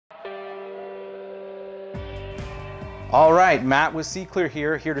All right, Matt with C-Clear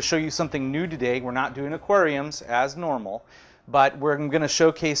here to show you something new today. We're not doing aquariums as normal, but we're going to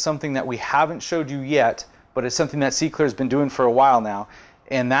showcase something that we haven't showed you yet, but it's something that C-Clear has been doing for a while now,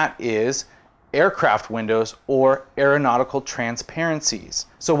 and that is aircraft windows or aeronautical transparencies.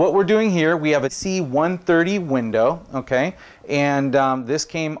 So what we're doing here, we have a C130 window, okay, and this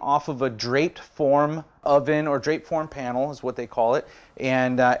came off of a draped form oven or draped form panel is what they call it,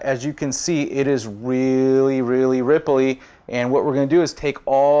 and as you can see, it is really ripply, and what we're going to do is take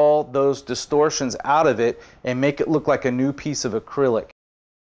all those distortions out of it and make it look like a new piece of acrylic.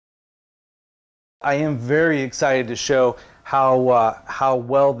 I am very excited to show how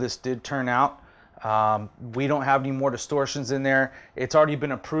well this did turn out. We don't have any more distortions in there. It's already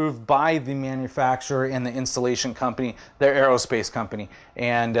been approved by the manufacturer and the installation company, their aerospace company,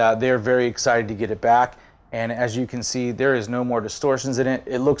 and they're very excited to get it back. And as you can see, there is no more distortions in it.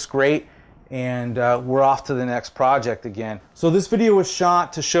 It looks great, and we're off to the next project again. So this video was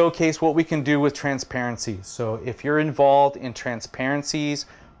shot to showcase what we can do with transparencies. So if you're involved in transparencies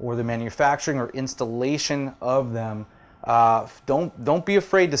or the manufacturing or installation of them, don't be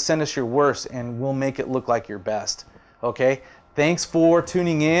afraid to send us your worst, and we'll make it look like your best. Okay, thanks for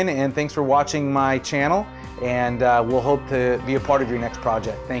tuning in, and thanks for watching my channel, and we'll hope to be a part of your next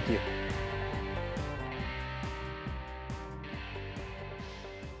project. Thank you.